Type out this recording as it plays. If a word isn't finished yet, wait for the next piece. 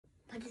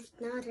But it's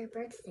not her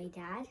birthday,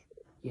 Dad.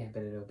 Yeah,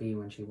 but it'll be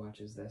when she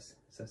watches this.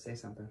 So say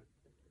something.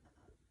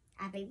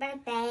 Happy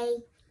birthday.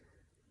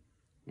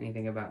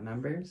 Anything about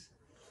numbers?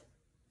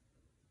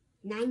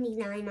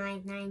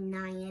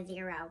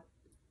 99,990.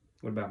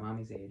 What about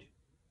Mommy's age?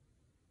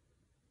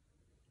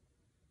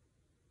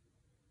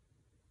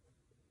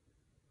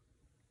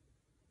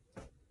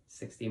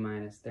 $60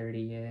 minus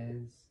 30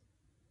 is...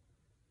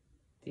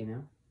 Do you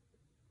know?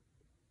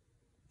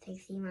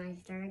 60 minus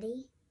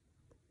 30.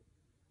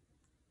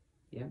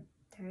 Yep.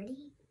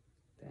 30?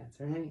 That's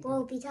right.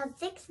 Well, because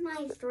 6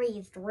 minus 3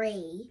 is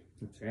 3.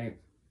 That's right.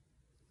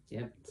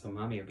 Yep. So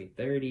Mommy will be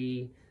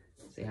 30.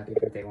 Say happy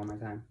birthday one more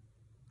time.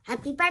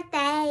 Happy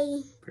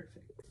birthday.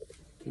 Perfect.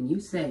 Can you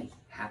say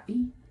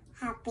happy?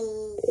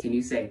 Happy. Can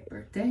you say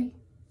birthday?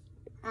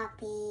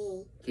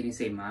 Happy. Can you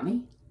say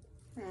mommy?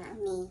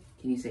 Mommy.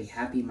 Can you say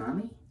happy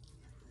mommy?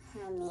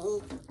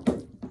 Mommy.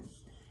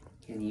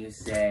 Can you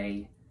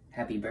say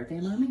happy birthday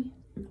mommy?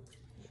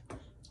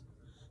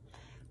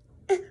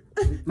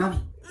 Mommy.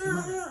 Say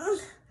mommy.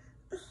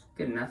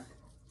 Good enough.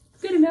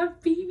 Good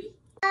enough, baby.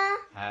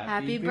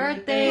 Happy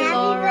birthday, Happy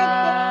Laura.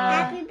 birthday.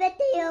 Happy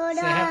birthday, Laura.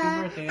 Say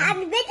happy birthday.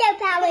 Happy birthday,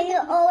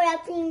 Papa, Laura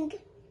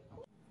Pink.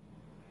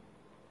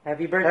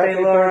 Happy birthday,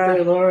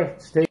 Laura. Laura.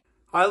 Stay.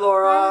 Hi,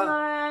 Laura. Hi,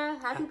 Laura.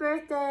 Happy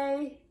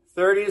birthday.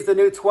 30 is the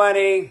new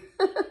 20.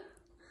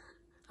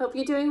 Hope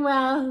you're doing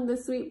well, the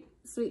sweet,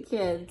 sweet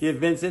kids. Give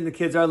Vincent and the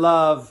kids our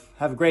love.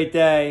 Have a great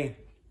day.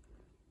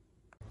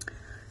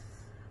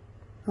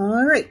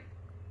 All right.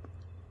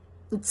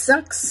 It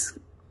sucks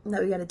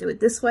that we got to do it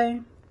this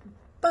way,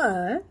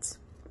 but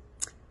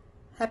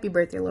happy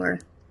birthday, Laura.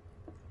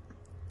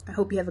 I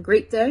hope you have a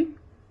great day.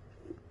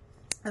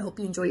 I hope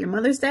you enjoy your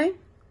Mother's Day.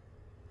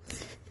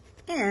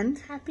 And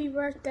Happy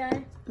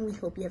birthday. we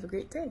hope you have a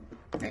great day.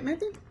 Right,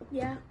 Matthew?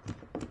 Yeah.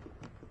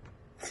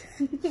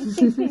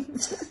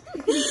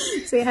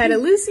 Say hi to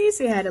Lucy.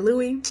 Say hi to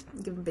Louie.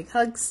 Give them big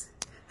hugs.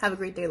 Have a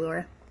great day,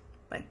 Laura.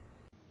 Bye.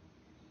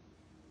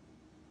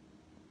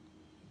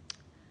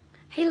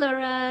 Hey,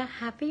 Laura.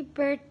 Happy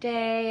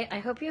birthday. I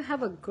hope you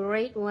have a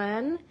great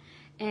one.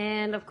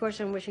 And, of course,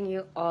 I'm wishing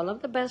you all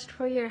of the best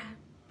for your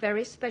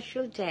very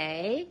special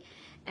day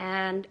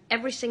and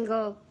every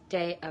single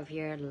day of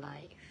your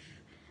life.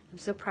 I'm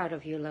so proud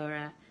of you,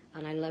 Laura,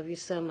 and I love you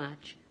so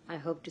much. I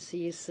hope to see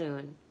you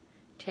soon.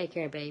 Take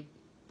care, babe.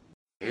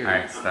 All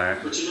right, start.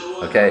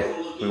 Okay,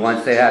 we want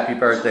to say happy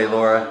birthday,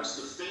 Laura.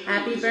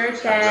 Happy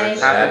birthday.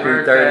 Happy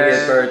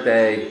 30th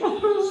birthday.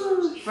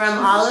 From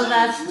all of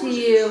us to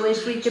you.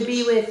 Wish we could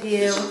be with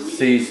you.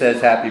 C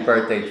says happy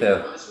birthday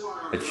too.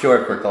 It's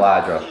short for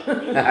Caladro.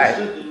 All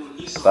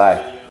right,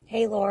 bye.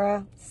 Hey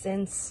Laura,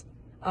 since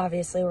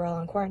obviously we're all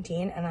in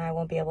quarantine and I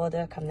won't be able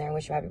to come there and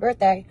wish you happy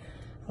birthday,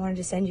 I wanted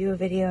to send you a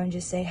video and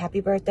just say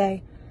happy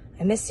birthday.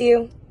 I miss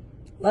you.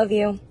 Love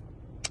you.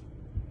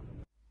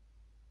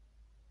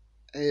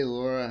 Hey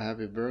Laura,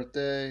 happy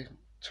birthday.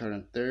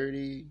 Turning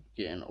 30,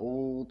 getting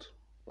old.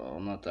 Well,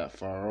 I'm not that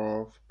far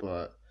off,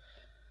 but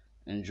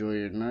enjoy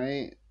your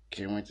night.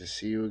 Can't wait to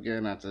see you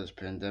again after this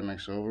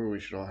pandemic's over. We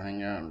should all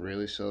hang out and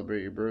really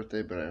celebrate your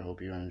birthday, but I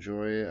hope you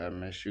enjoy it. I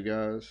miss you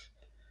guys.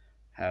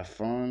 Have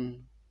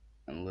fun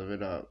and live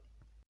it up.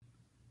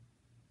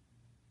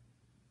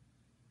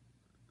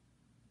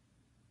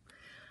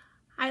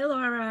 Hi,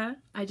 Laura.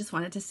 I just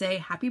wanted to say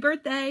happy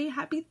birthday.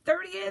 Happy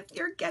 30th.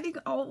 You're getting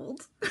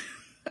old.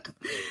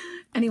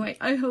 Anyway,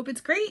 I hope it's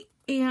great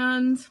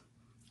and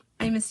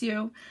I miss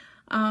you.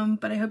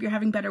 But I hope you're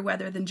having better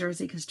weather than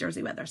Jersey because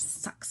Jersey weather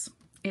sucks.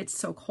 It's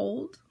so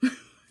cold.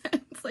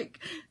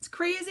 It's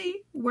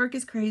crazy. Work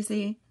is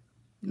crazy.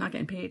 I'm not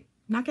getting paid.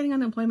 I'm not getting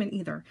unemployment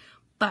either.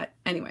 But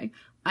anyway,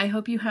 I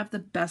hope you have the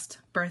best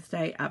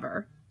birthday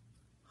ever.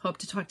 Hope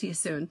to talk to you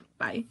soon.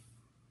 Bye.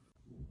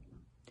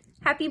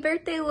 Happy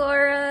birthday,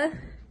 Laura.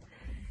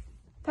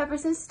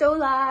 Pepperson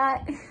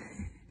Stolat.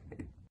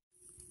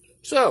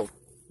 So,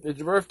 it's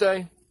your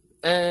birthday,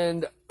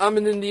 and I'm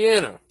in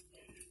Indiana.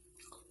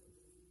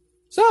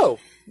 So,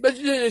 bet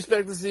you didn't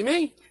expect to see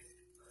me.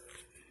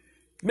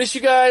 Miss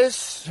you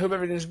guys. Hope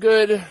everything's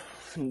good.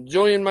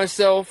 Enjoying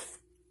myself.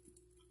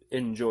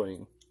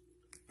 Enjoying.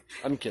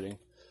 I'm kidding.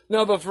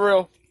 No, but for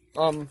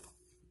real.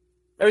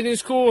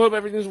 Everything's cool. Hope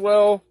everything's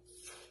well.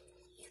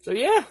 So,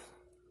 yeah.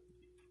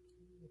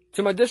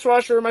 To my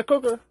dishwasher and my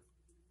cooker.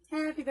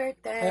 Happy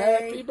birthday.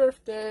 Happy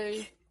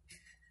birthday.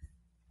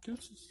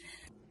 Deuces.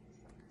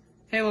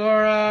 Hey,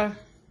 Laura.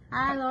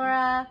 Hi,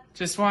 Laura.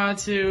 Just wanted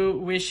to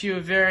wish you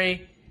a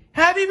very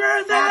happy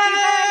birthday! Happy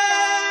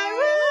birthday!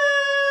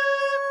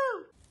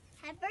 Woo!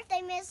 Happy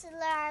birthday, Miss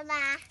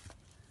Laura.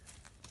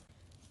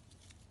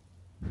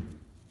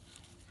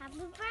 Happy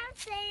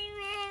birthday,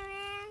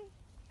 Mary.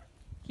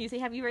 Can you say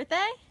happy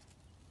birthday?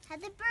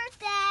 Happy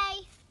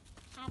birthday.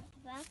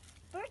 Happy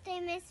birthday,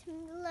 Miss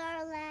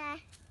Laura.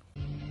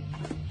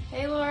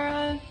 Hey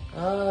Laura.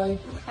 Hi.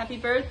 Happy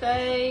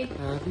birthday.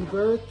 Happy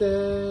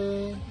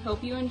birthday.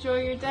 Hope you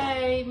enjoy your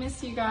day.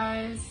 Miss you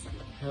guys.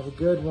 Have a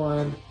good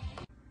one.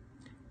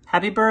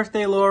 Happy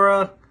birthday,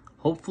 Laura.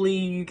 Hopefully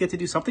you get to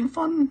do something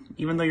fun,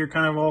 even though you're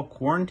kind of all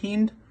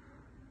quarantined.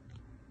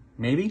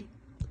 maybe.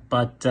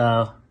 But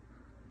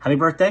happy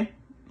birthday.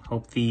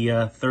 Hope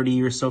the 30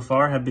 years so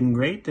far have been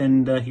great,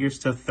 and here's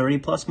to 30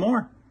 plus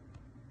more.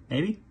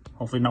 Maybe.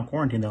 Hopefully not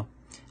quarantine, though.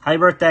 Happy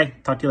birthday.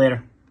 Talk to you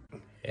later.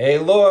 Hey,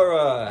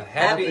 Laura.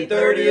 Happy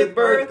 30th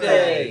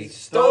birthday.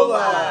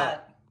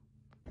 Stola.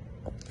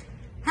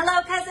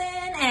 Hello,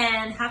 cousin,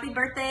 and happy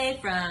birthday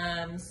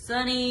from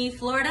sunny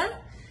Florida.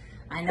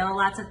 I know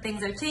lots of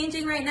things are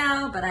changing right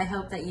now, but I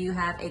hope that you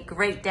have a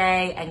great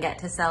day and get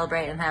to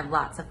celebrate and have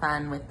lots of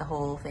fun with the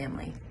whole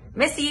family.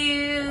 Miss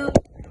you!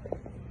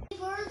 Happy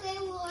birthday,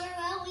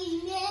 Laura.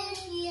 We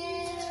miss you.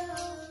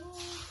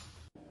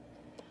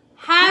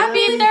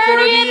 Happy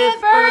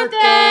 30th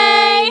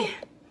birthday!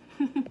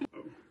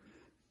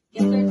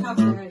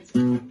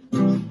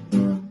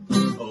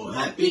 Oh,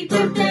 happy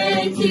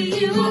birthday to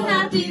you,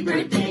 happy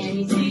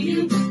birthday to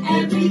you.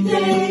 Every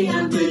day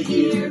of the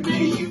year,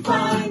 may you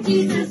find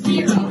Jesus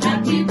near. Oh,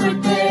 happy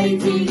birthday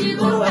to you,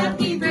 oh,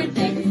 happy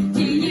birthday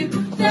to you.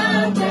 The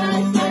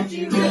best that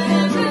you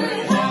ever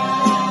had.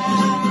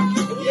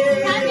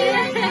 Yeah. Happy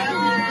birthday,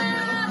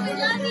 Laura. We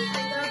love you.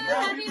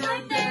 Happy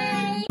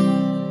birthday.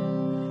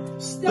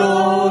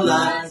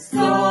 Stola,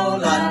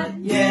 Stola,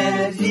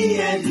 yeah,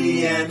 yeah,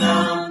 yeah,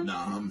 nom,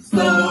 nom.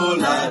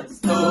 Stola,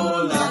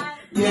 Stola,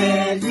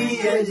 yeah,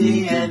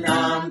 yeah,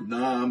 nom,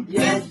 nom.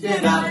 Yes,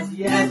 it does,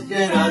 yes,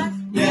 it does,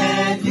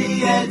 yeah,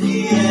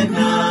 yeah,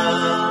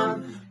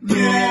 nom.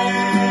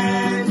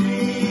 Yeah,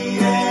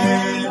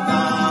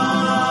 nom.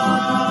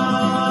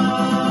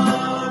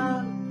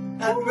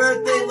 Happy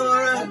birthday,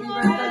 Laura. Happy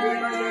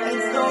birthday.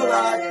 And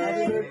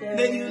Stola.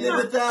 May you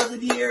live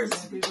 1,000 years.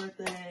 Happy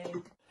birthday.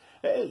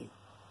 Hey,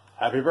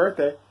 happy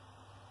birthday.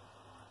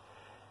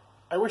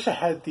 I wish I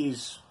had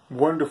these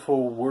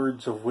wonderful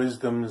words of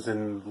wisdoms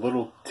and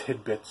little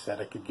tidbits that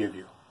I could give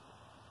you,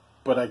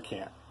 but I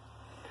can't.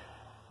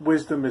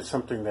 Wisdom is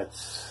something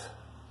that's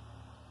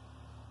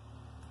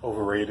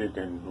overrated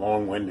and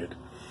long-winded,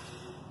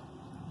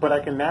 but I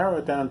can narrow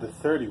it down to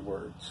 30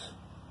 words,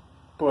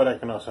 but I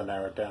can also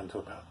narrow it down to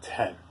about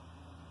 10.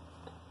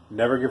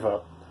 Never give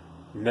up,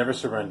 never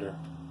surrender,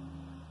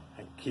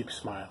 and keep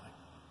smiling.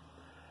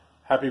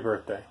 Happy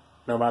birthday.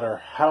 No matter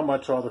how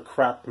much all the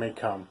crap may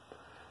come,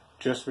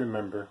 just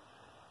remember,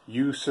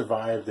 you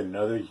survived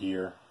another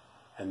year,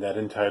 and that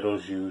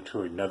entitles you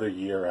to another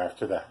year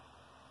after that.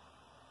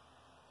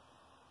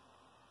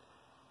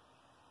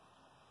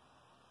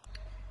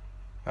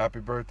 Happy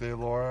birthday,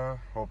 Laura.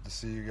 Hope to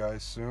see you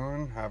guys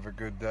soon. Have a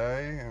good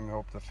day, and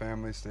hope the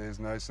family stays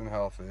nice and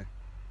healthy.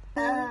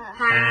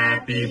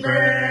 Happy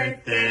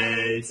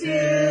birthday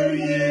to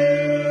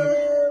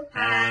you.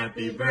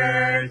 Happy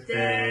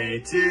birthday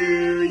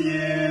to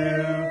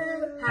you.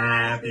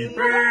 Happy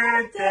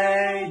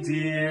birthday,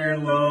 dear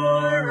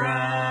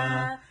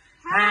Laura.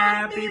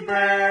 Happy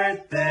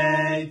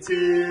birthday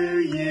to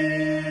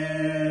you.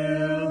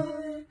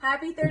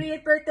 Happy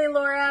 30th birthday,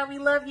 Laura. We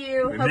love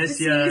you. We Hope miss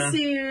to ya.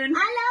 see you soon. I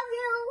love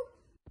you.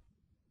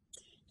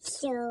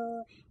 So,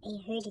 I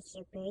heard it's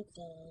your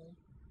birthday.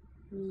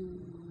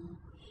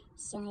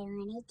 So I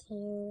wanted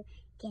to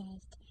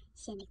just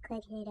send a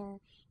quick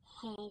little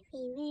happy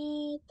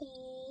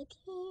birthday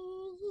to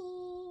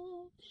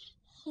you.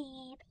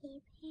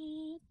 Happy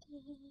birthday to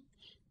you.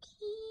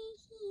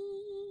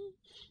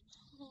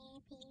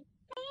 Happy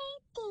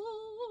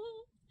birthday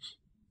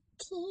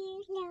to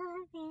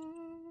Laura.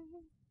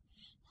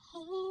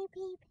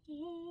 Happy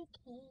birthday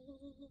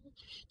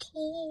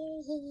to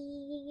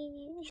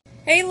you.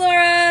 Hey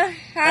Laura,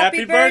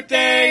 Happy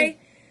birthday.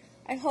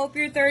 I hope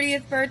your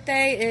 30th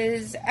birthday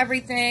is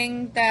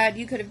everything that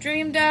you could have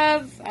dreamed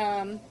of.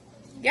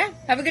 Yeah,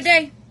 have a good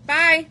day.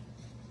 Bye.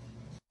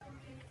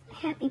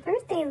 Happy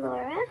birthday,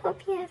 Laura.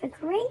 Hope you have a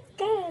great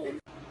day.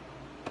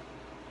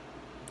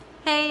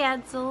 Hey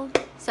Edsel,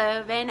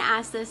 so Ben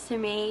asked us to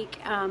make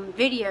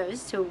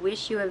videos to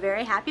wish you a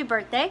very happy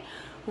birthday,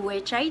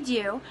 which I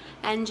do,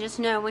 and just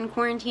know when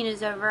quarantine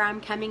is over I'm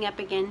coming up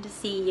again to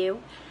see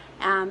you,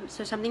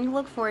 so something to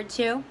look forward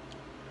to.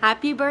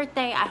 Happy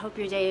birthday. I hope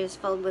your day is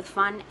filled with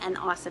fun and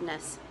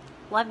awesomeness.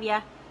 Love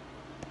ya.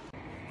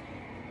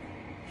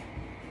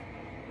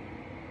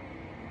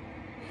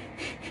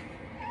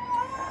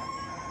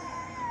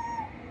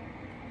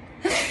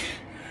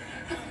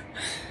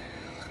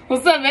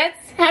 What's up, Eds?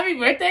 Happy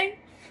birthday.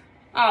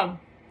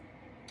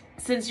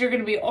 Since you're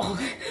gonna be old.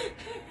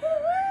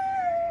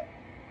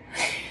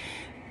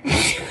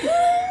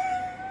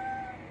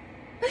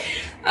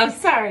 I'm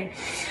sorry.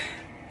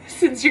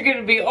 Since you're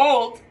gonna be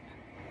old,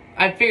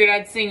 I figured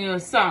I'd sing you a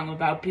song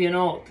about being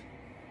old.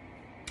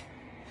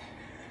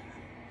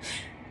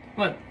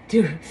 1,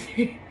 2,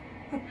 3.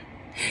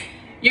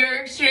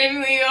 You're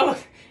extremely old,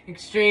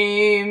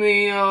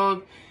 extremely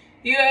old.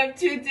 You have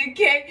tooth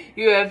decay,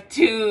 you have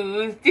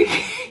tooth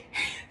decay.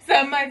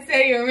 Some might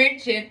say you're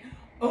ancient,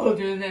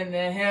 older than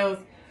the hills.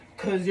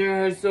 'Cause your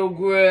hair's so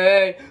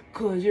gray,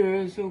 'cause your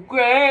hair's so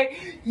gray.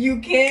 You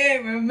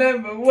can't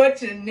remember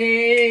what your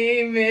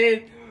name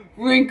is.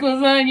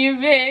 Wrinkles on your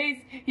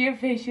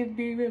face should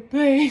be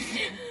replaced.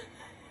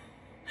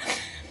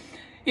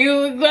 You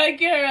look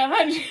like you're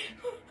 100.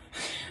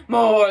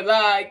 more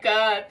like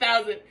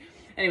 1,000.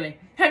 Anyway,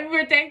 happy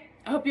birthday.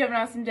 I hope you have an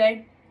awesome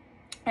day.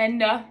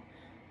 And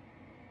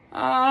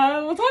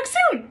we'll talk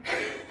soon.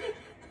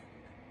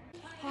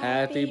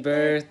 Happy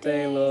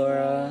birthday,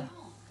 Laura.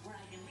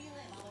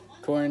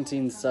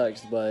 Quarantine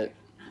sucks, but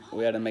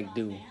we had to make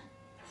do.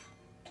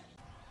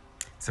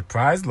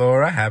 Surprise,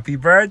 Laura. Happy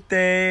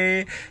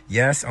birthday.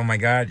 Yes, oh my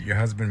God, your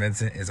husband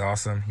Vincent is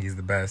awesome. He's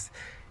the best.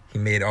 He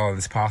made all of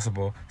this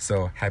possible.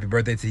 So happy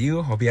birthday to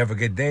you. Hope you have a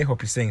good day.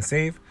 Hope you're staying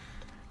safe.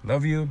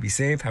 Love you. Be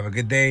safe. Have a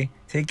good day.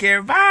 Take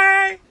care.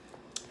 Bye.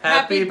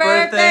 Happy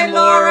birthday,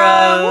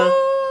 Laura.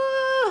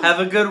 Woo. Have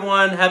a good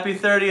one. Happy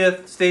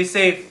 30th. Stay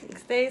safe.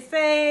 Stay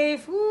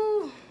safe.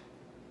 Woo.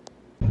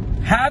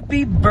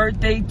 Happy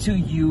birthday to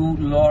you,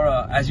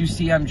 Laura. As you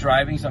see, I'm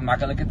driving, so I'm not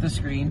going to look at the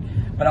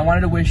screen. But I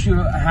wanted to wish you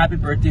a happy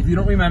birthday. If you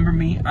don't remember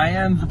me, I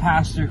am the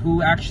pastor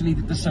who actually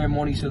did the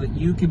ceremony so that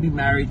you can be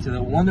married to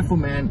the wonderful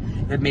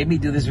man that made me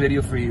do this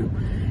video for you.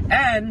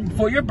 And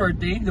for your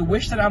birthday, the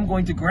wish that I'm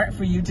going to grant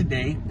for you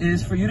today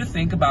is for you to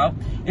think about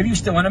if you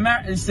still want to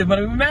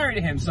be married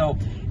to him. So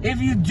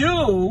if you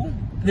do,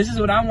 this is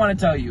what I want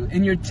to tell you.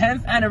 In your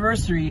 10th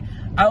anniversary,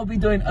 I will be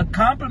doing a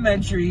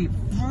complimentary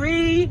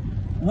free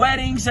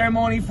wedding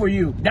ceremony for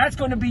you. That's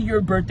going to be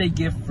your birthday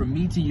gift from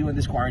me to you in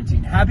this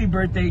quarantine. Happy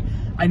birthday.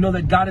 I know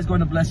that God is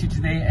going to bless you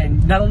today,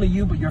 and not only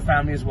you, but your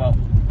family as well.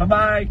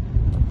 Bye-bye.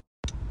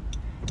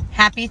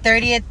 Happy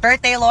 30th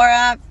birthday,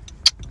 Laura.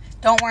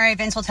 Don't worry,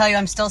 Vince will tell you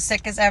I'm still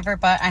sick as ever,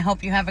 but I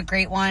hope you have a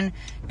great one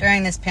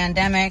during this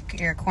pandemic,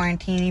 your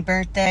quarantini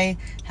birthday.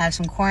 Have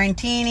some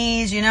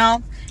quarantinis, you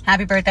know.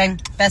 Happy birthday.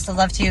 Best of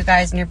love to you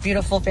guys and your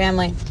beautiful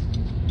family.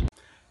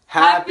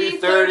 Happy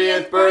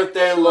 30th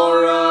birthday,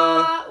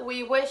 Laura.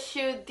 We wish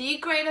you the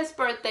greatest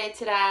birthday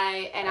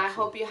today, and I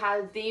hope you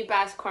had the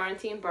best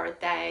quarantine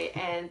birthday,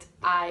 and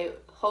I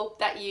hope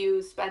that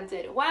you spent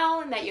it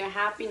well and that you're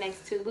happy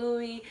next to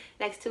Louie,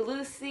 next to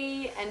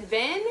Lucy and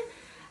Vin.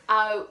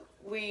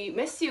 We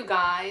miss you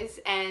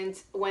guys, and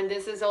when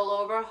this is all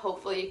over,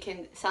 hopefully you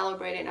can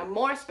celebrate in a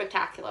more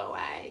spectacular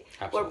way.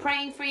 Absolutely. We're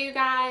praying for you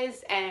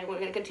guys, and we're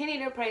going to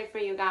continue to pray for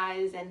you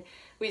guys, and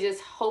we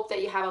just hope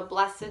that you have a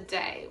blessed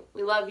day.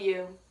 We love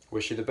you.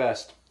 Wish you the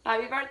best.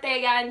 Happy birthday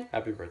again.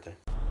 Happy birthday.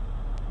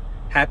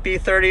 Happy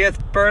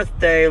 30th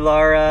birthday,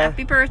 Laura.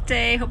 Happy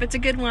birthday. Hope it's a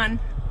good one.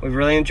 We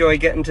really enjoyed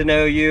getting to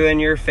know you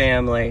and your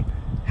family.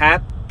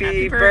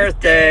 Happy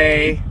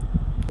birthday.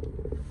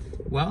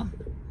 Well,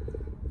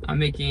 I'm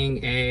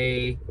making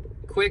a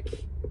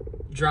quick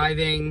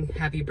driving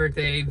happy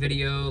birthday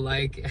video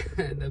like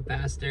the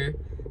pastor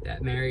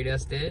that married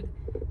us did,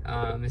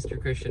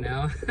 Mr. Christian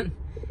Allen.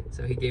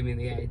 So he gave me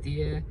the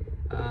idea.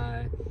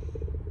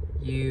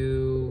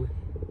 You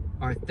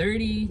are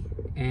 30,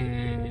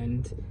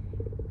 and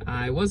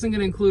I wasn't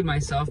gonna include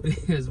myself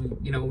because,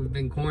 you know, we've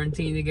been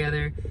quarantined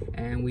together,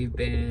 and we've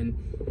been,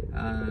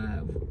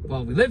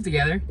 well, we live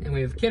together, and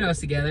we have kiddos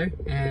together,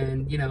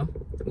 and, you know,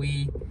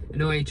 we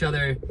annoy each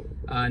other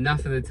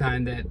enough of the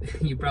time that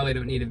you probably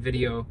don't need a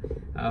video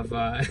of,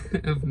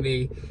 of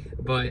me.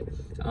 But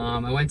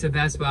I went to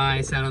Best Buy,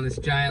 sat on this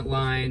giant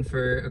line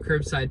for a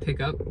curbside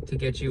pickup to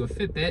get you a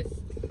Fitbit,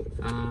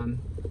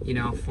 you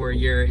know, for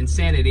your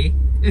insanity.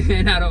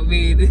 And I don't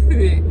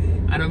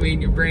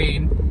mean your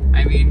brain,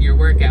 I mean your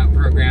workout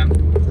program,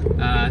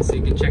 so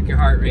you can check your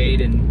heart rate.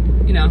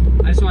 And, you know,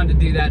 I just wanted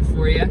to do that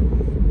for you,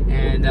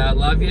 and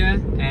love you.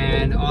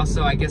 And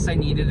also, I guess I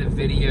needed a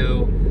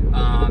video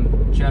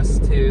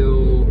just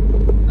to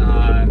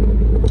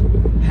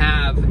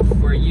have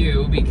for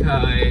you,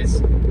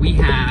 because we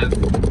have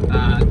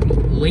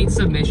late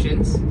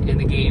submissions in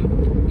the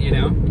game, you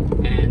know,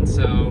 and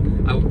so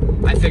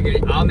I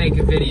figured I'll make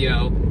a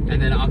video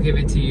and then I'll give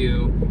it to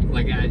you,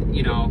 like,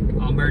 you know,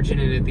 I'll merge it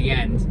in at the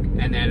end,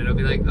 and then it'll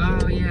be like,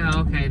 oh yeah,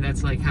 okay,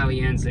 that's like how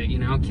he ends it, you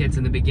know, kids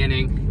in the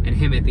beginning and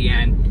him at the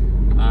end.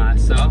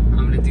 So I'm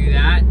gonna do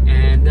that,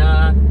 and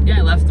yeah,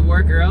 I left to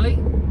work early,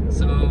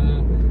 so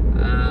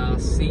I'll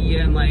see you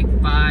in like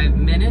 5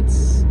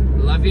 minutes.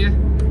 Love you,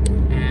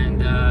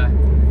 and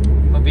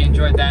hope you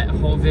enjoyed that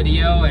whole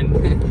video, and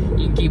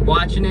you can keep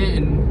watching it,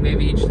 and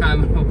maybe each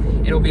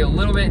time it'll be a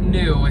little bit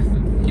new with,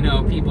 you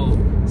know, people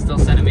still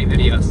sending me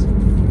videos.